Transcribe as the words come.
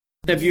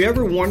Have you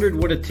ever wondered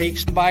what it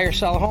takes to buy or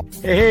sell a home?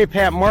 Hey,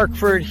 Pat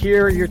Markford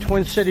here, your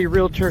Twin City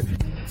Realtor.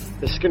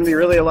 This is going to be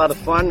really a lot of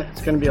fun.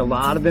 It's going to be a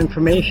lot of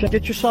information.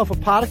 Get yourself a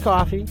pot of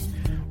coffee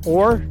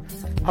or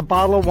a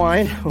bottle of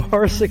wine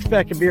or a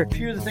six-pack of beer. A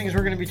few of the things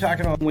we're going to be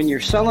talking about. When you're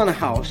selling a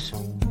house,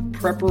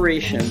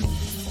 preparation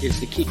is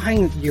the key.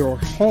 Buying your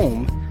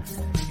home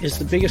is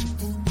the biggest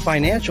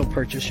financial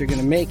purchase you're going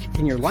to make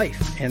in your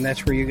life, and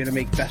that's where you're going to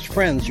make best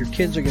friends. Your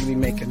kids are going to be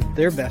making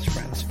their best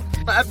friends.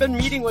 I've been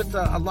meeting with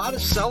a lot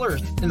of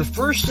sellers, and the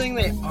first thing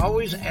they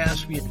always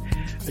ask me,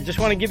 I just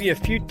want to give you a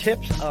few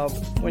tips of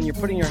when you're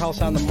putting your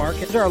house on the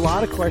market. There are a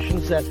lot of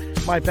questions that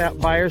my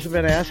buyers have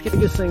been asking. The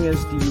biggest thing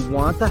is, do you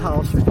want the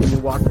house or can you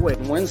walk away?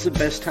 When's the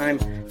best time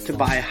to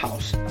buy a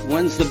house?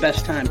 When's the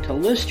best time to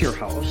list your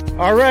house?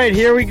 All right,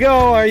 here we go.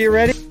 Are you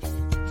ready?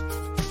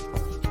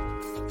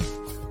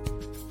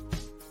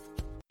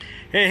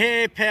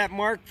 Hey, Pat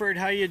Markford,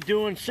 how you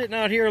doing? Sitting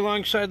out here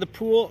alongside the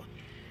pool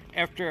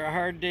after a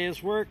hard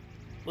day's work.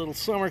 Little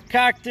summer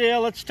cocktail.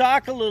 Let's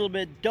talk a little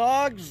bit.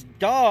 Dogs.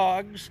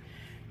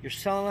 You're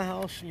selling a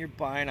house and you're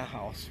buying a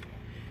house.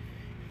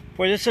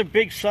 Boy, this is a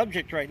big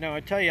subject right now. I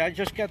tell you, I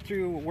just got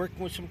through working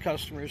with some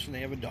customers and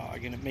they have a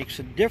dog, and it makes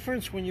a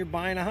difference when you're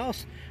buying a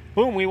house.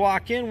 Boom, we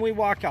walk in, we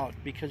walk out,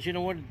 because you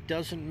know what? It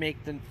doesn't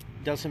make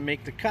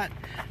the cut.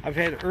 I've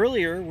had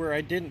earlier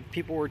where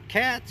people were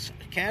cat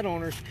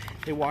owners.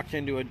 They walked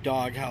into a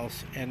dog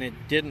house and it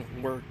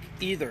didn't work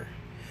either.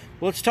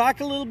 Well, let's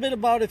talk a little bit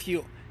about if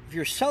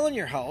you're selling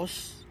your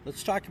house.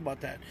 Let's talk about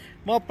that.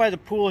 I'm out by the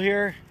pool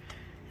here,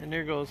 and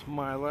there goes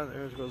Mila.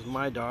 There goes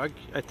my dog.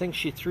 I think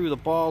she threw the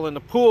ball in the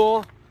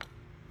pool.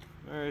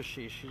 Where is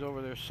she? She's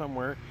over there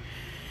somewhere.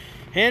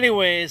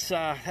 Anyways,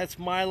 that's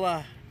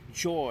Mila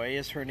Joy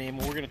is her name.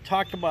 We're going to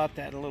talk about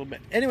that in a little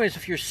bit. Anyways,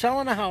 if you're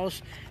selling a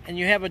house and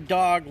you have a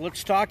dog,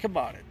 let's talk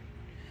about it.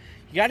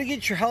 You got to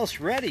get your house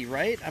ready,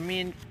 right? I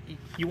mean,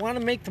 you want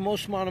to make the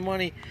most amount of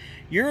money.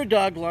 You're a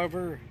dog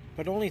lover,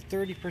 but only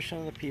 30%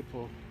 of the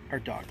people are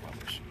dog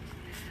lovers.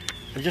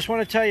 I just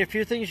want to tell you a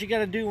few things you got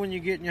to do when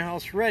you're getting your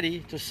house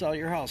ready to sell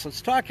your house.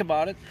 Let's talk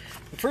about it.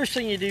 The first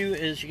thing you do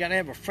is you got to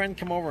have a friend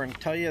come over and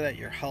tell you that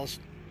your house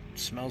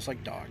smells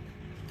like dog.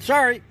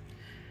 Sorry,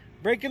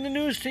 breaking the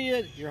news to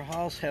you, your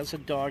house has a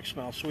dog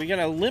smell. So we got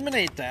to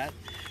eliminate that,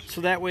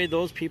 so that way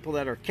those people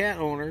that are cat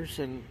owners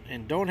and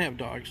don't have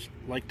dogs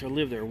like to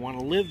live there, want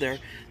to live there.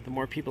 The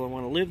more people that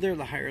want to live there,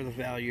 the higher the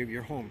value of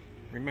your home.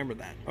 Remember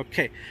that.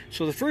 Okay,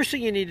 so the first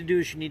thing you need to do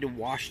is you need to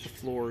wash the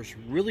floors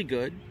really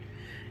good.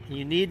 And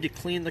you need to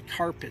clean the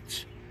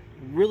carpets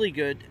really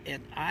good.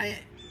 And I,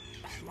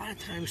 a lot of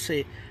times,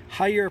 say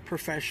hire a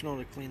professional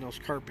to clean those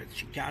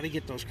carpets. You got to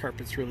get those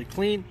carpets really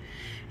clean.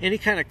 Any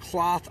kind of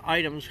cloth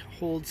items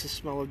holds the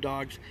smell of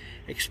dogs,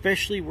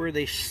 especially where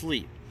they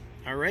sleep.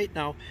 All right,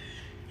 now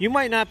you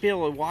might not be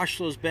able to wash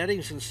those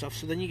beddings and stuff,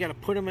 so then you got to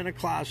put them in a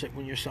closet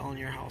when you're selling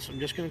your house. I'm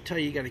just going to tell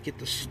you, you got to get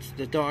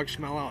the dog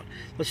smell out.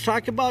 Let's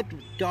talk about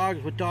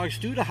what dogs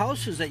do to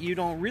houses that you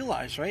don't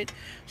realize, right?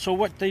 So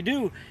what they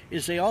do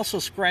is they also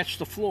scratch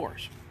the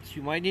floors. So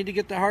you might need to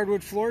get the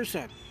hardwood floors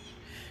done.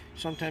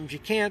 Sometimes you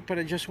can't, but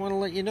I just want to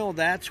let you know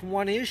that's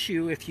one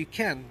issue if you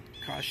can.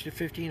 Cost you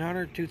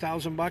 $1,500,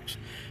 $2,000,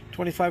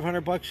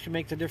 $2,500 can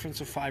make the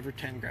difference of $5 or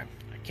 $10 grand.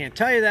 I can't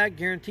tell you that,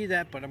 guarantee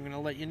that, but I'm going to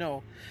let you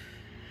know.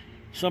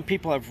 Some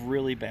people have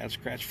really bad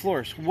scratch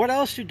floors. What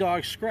else do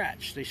dogs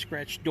scratch? They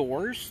scratch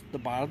doors, the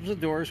bottoms of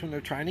doors when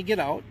they're trying to get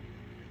out.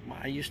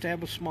 I used to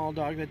have a small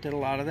dog that did a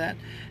lot of that.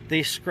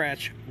 They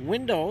scratch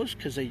windows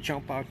because they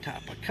jump on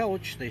top of a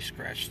couch. They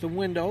scratch the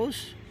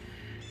windows,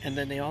 and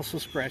then they also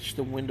scratch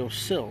the window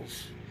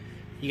sills.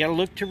 You got to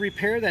look to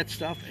repair that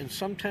stuff, and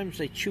sometimes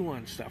they chew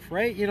on stuff,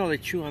 right? You know, they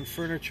chew on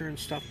furniture and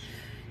stuff.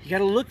 You got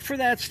to look for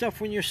that stuff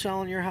when you're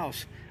selling your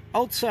house.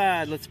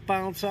 Outside, let's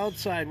bounce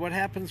outside. What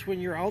happens when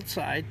you're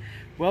outside?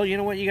 Well, you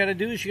know what you got to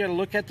do is you got to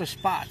look at the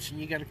spots, and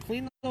you got to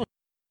clean those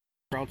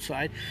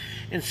outside.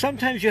 And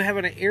sometimes you have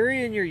an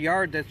area in your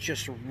yard that's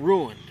just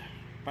ruined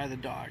by the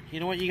dog.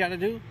 You know what you got to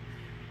do?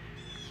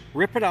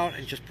 Rip it out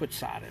and just put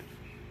sod in.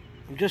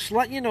 I'm just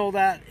letting you know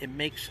that it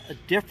makes a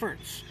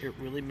difference. It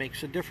really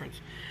makes a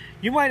difference.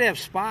 You might have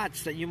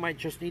spots that you might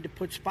just need to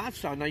put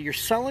spots down. Now, you're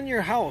selling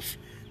your house,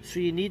 so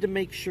you need to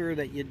make sure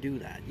that you do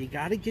that. You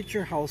got to get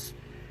your house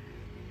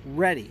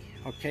ready,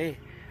 okay?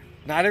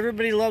 Not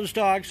everybody loves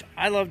dogs.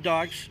 I love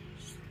dogs.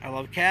 I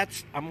love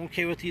cats. I'm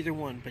okay with either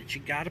one, but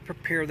you got to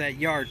prepare that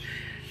yard.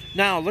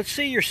 Now, let's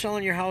say you're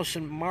selling your house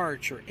in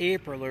March or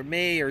April or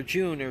May or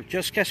June, or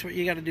just guess what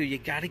you got to do? You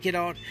got to get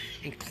out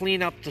and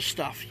clean up the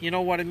stuff. You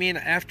know what I mean?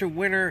 After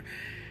winter,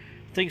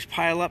 things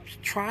pile up.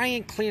 Try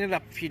and clean it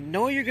up. If you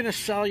know you're going to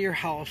sell your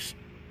house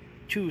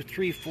 2,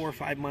 3, 4,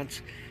 5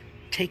 months,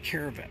 take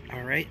care of it,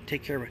 all right?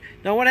 Take care of it.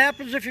 Now, what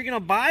happens if you're going to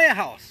buy a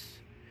house?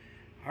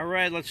 All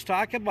right, let's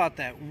talk about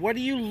that. What are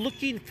you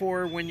looking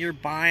for when you're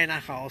buying a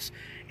house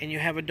and you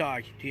have a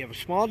dog? Do you have a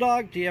small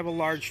dog? Do you have a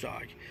large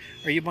dog?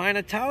 Are you buying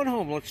a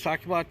townhome? Let's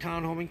talk about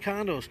townhome and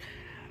condos.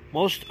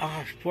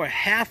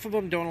 Half of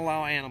them don't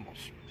allow animals.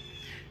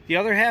 The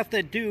other half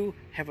that do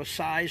have a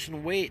size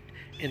and weight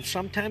and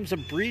sometimes a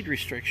breed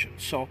restriction.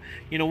 So,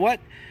 you know what?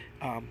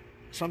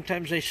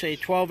 Sometimes they say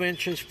 12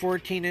 inches,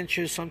 14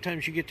 inches.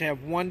 Sometimes you get to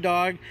have one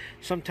dog.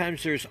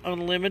 Sometimes there's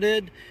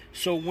unlimited.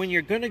 So when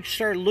you're going to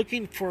start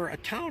looking for a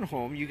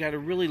townhome, you got to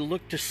really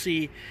look to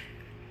see,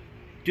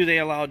 do they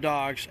allow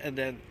dogs, and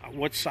then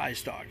what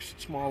size dogs,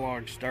 small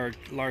dogs,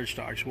 large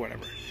dogs,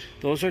 whatever.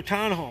 Those are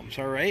townhomes,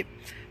 all right?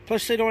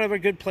 Plus, they don't have a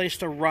good place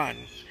to run.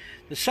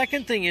 The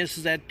second thing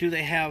is that do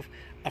they have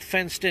a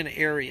fenced-in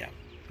area?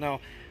 Now,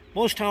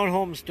 most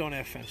townhomes don't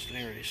have fenced-in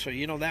areas, so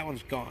you know that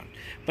one's gone.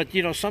 But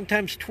you know,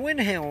 sometimes twin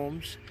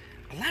homes,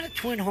 a lot of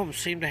twin homes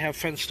seem to have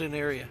fenced-in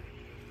area.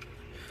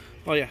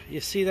 Oh yeah,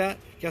 you see that?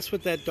 Guess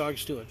what that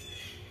dog's doing?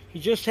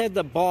 He just had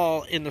the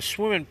ball in the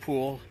swimming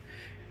pool,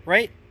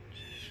 right?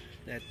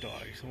 That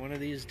dog. One of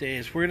these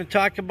days, we're going to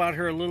talk about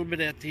her a little bit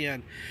at the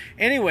end.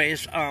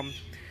 Anyways,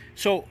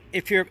 so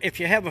if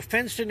you have a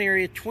fenced-in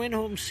area, twin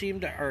homes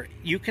or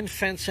you can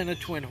fence in a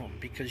twin home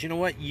because you know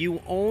what?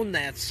 You own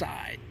that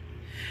side.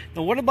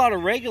 Now, what about a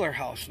regular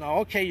house? Now,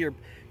 okay, you're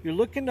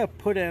looking to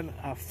put in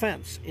a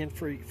fence in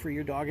for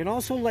your dog and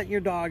also letting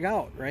your dog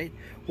out, right?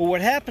 Well,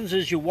 what happens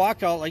is you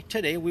walk out, like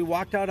today, we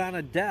walked out on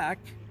a deck.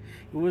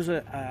 It was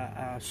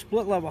a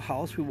split-level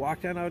house. We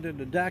walked out on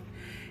the deck,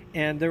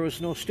 and there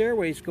was no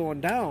stairways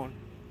going down.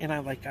 And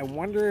I'm like, I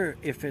wonder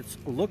if it's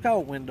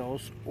lookout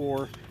windows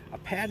or a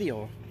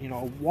patio, you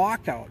know, a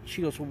walkout.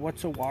 She goes, well,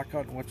 what's a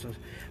walkout and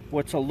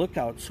what's a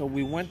lookout? So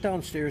we went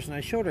downstairs, and I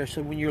showed her. I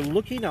said, when you're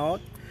looking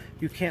out,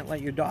 you can't let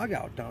your dog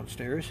out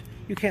downstairs.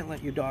 You can't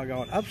let your dog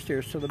out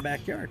upstairs to the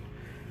backyard.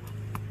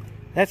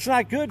 That's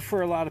not good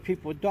for a lot of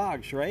people with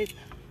dogs, right?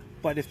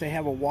 But if they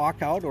have a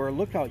walkout or a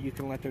lookout, you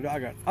can let their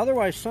dog out.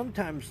 Otherwise,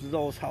 sometimes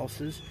those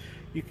houses,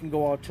 you can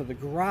go out to the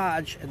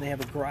garage and they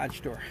have a garage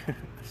door.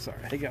 Sorry,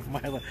 I got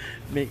Mila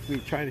make me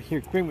trying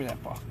to bring me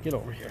that ball. Get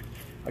over here.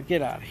 I'll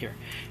get out of here.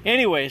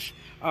 Anyways,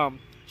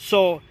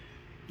 so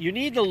you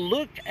need to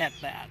look at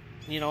that.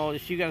 You know,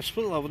 if you got a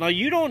split level. Now,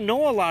 you don't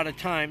know a lot of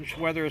times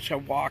whether it's a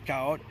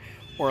walkout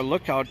or a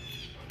lookout.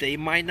 They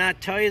might not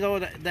tell you, though,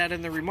 that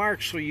in the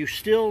remarks, so you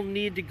still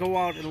need to go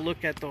out and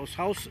look at those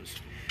houses.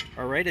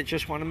 All right? I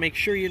just want to make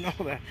sure you know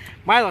that.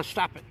 Mila,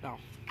 stop it now.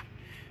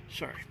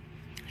 Sorry.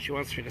 She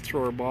wants me to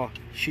throw her ball.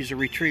 She's a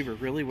retriever.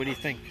 Really? What do you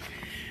think?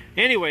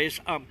 Anyways,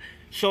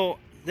 so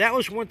that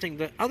was one thing.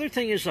 The other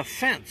thing is a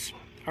fence.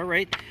 All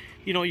right?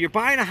 You know, you're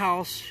buying a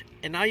house,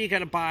 and now you got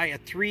to buy a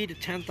 $3,000 to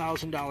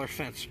 $10,000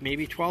 fence,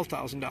 maybe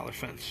 $12,000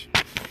 fence.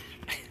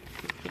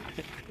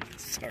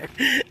 Sorry,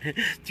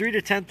 $3,000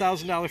 to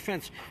 $10,000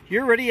 fence.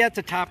 You're already at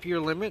the top of your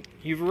limit.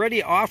 You've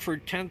already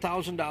offered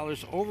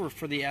 $10,000 over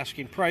for the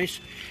asking price.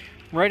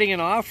 I'm writing an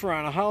offer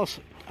on a house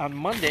on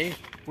Monday.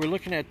 We're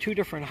looking at two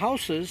different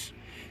houses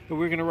that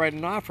we're going to write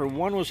an offer.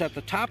 One was at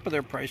the top of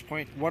their price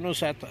point. One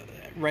was at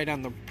right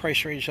on the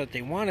price range that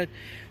they wanted.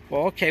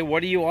 Well, okay,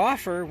 what do you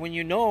offer when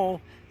you know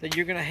that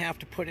you're going to have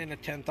to put in a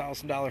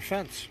 $10,000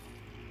 fence?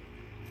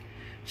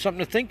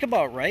 Something to think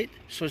about, right?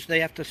 So they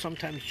have to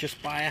sometimes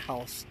just buy a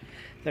house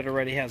that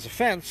already has a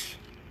fence.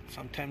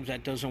 Sometimes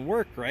that doesn't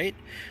work, right?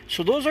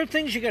 So those are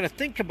things you got to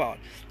think about.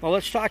 Now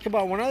let's talk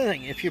about one other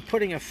thing. If you're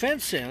putting a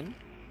fence in,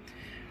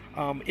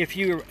 if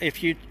you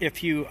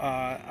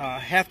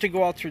have to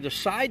go out through the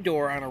side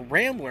door on a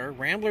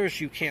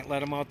Ramblers, you can't let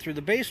them out through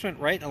the basement,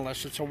 right?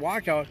 Unless it's a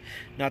walkout.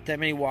 Not that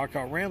many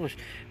walkout Ramblers,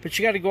 but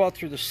you got to go out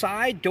through the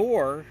side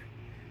door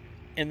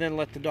and then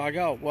let the dog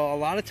out. Well, a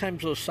lot of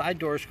times those side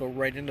doors go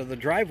right into the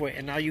driveway,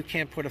 and now you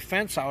can't put a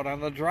fence out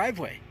on the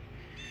driveway.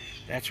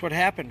 That's what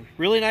happened.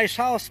 Really nice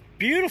house,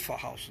 beautiful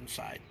house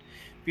inside,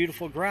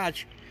 beautiful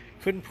garage.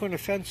 Couldn't put a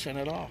fence in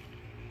at all.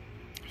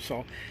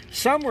 So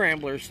some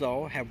Ramblers,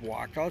 though, have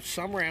walkouts.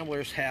 Some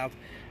Ramblers have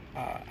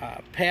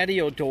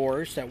patio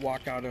doors that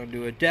walk out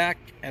onto a deck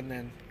and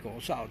then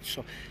goes out.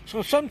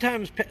 So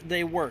sometimes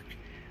they work.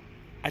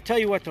 I tell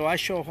you what, though, I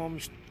show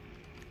homes.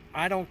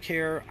 I don't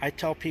care. I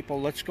tell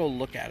people, let's go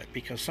look at it,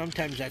 because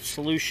sometimes that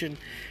solution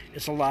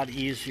is a lot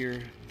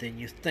easier than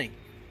you think.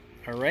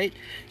 All right?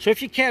 So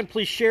if you can,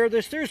 please share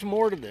this. There's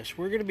more to this.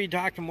 We're going to be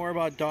talking more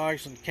about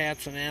dogs and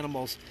cats and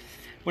animals.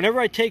 Whenever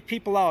I take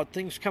people out,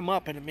 things come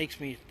up and it makes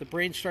the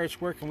brain starts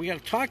working. We got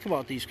to talk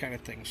about these kind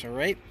of things, all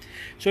right?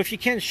 So if you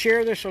can,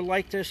 share this or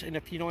like this. And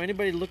if you know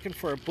anybody looking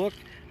for a book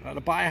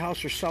to buy a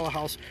house or sell a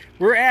house,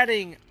 we're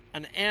adding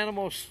an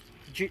animal.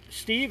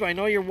 Steve, I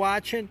know you're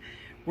watching.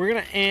 We're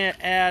going to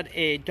add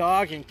a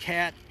dog and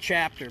cat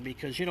chapter,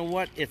 because you know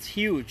what? It's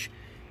huge.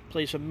 It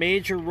plays a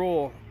major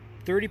role.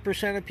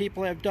 30% of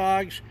people have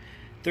dogs.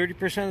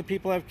 30% of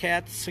people have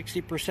cats.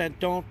 60%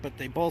 don't, but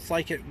they both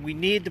like it. We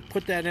need to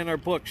put that in our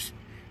books.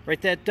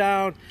 Write that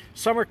down.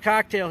 Summer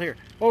cocktail here.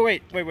 Oh,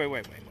 wait.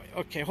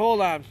 Okay,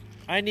 hold on.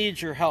 I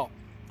need your help.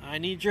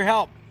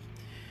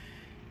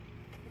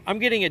 I'm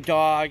getting a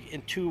dog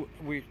in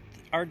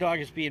our dog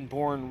is being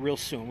born real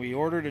soon. We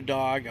ordered a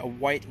dog, a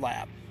white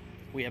lab.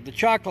 We have the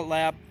chocolate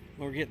lab.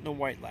 We're getting the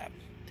white lab.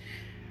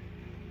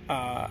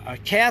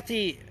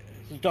 Kathy's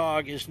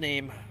dog is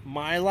named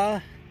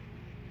Mila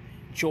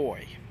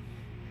Joy.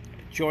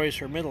 Joy is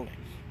her middle name.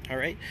 All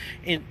right,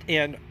 and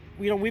you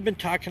know, we've been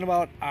talking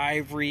about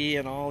Ivory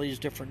and all these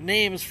different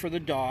names for the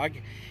dog,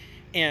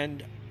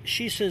 and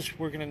she says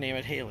we're going to name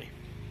it Haley.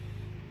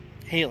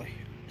 Haley.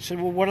 I said,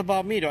 well, what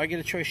about me? Do I get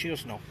a choice? She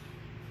goes, no.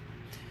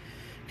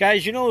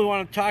 Guys, you know what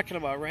I'm talking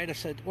about, right? I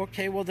said,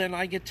 okay, well, then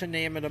I get to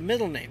name it a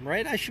middle name,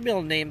 right? I should be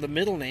able to name the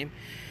middle name.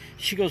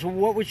 She goes, well,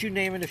 what would you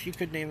name it if you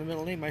could name the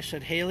middle name? I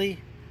said,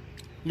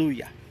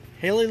 Haley-luya.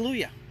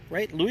 Haley-luya,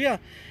 right? Luya.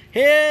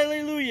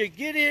 Haley-luya,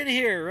 get in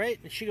here, right?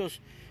 And she goes,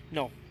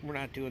 no, we're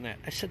not doing that.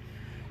 I said,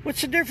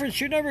 what's the difference?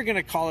 You're never going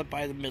to call it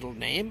by the middle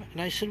name.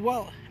 And I said,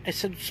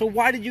 so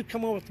why did you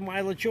come up with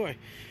Mila Joy?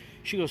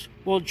 She goes,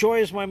 well,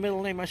 Joy is my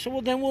middle name. I said,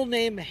 well, then we'll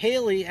name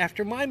Haley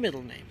after my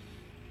middle name.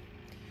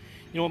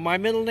 You know what my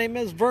middle name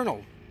is?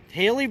 Vernal.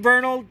 Haley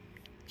Vernal,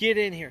 get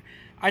in here.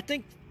 I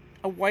think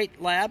a white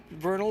lab,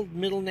 Vernal,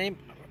 middle name,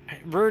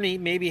 Vernie,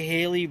 maybe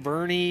Haley,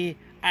 Vernie,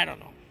 I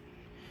don't know.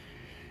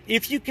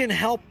 If you can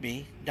help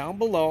me down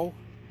below,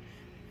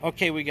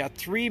 okay, we got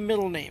 3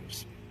 middle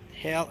names.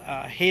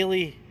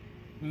 Haley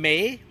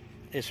May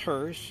is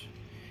hers,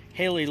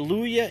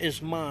 Haley-luya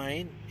is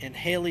mine, and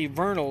Haley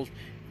Vernal,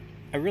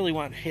 I really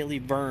want Haley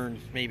Vern,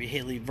 maybe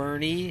Haley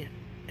Vernie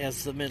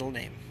as the middle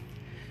name.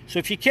 So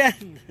if you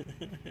can,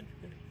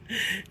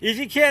 if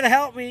you can't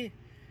help me,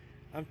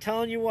 I'm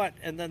telling you what,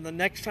 and then the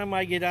next time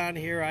I get on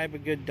here, I have a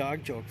good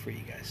dog joke for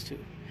you guys too.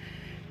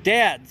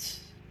 Dads,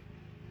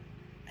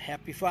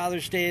 happy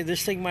Father's Day.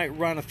 This thing might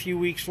run a few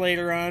weeks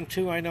later on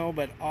too, I know,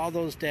 but all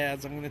those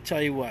dads, I'm going to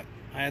tell you what,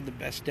 I had the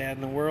best dad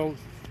in the world,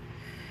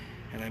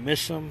 and I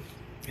miss him.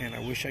 And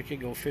I wish I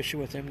could go fishing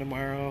with him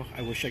tomorrow.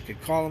 I wish I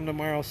could call him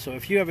tomorrow. So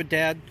if you have a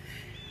dad,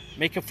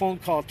 make a phone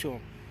call to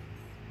him.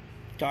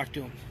 Talk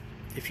to him.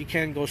 If you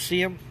can, go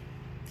see him.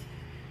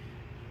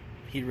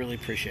 He'd really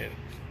appreciate it.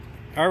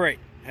 All right.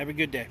 Have a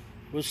good day.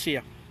 We'll see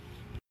you.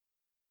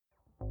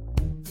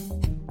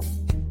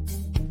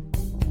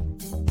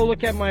 Go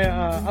look at my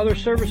other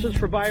services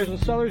for buyers and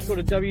sellers. Go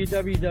to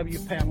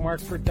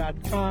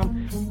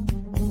www.patmarkford.com.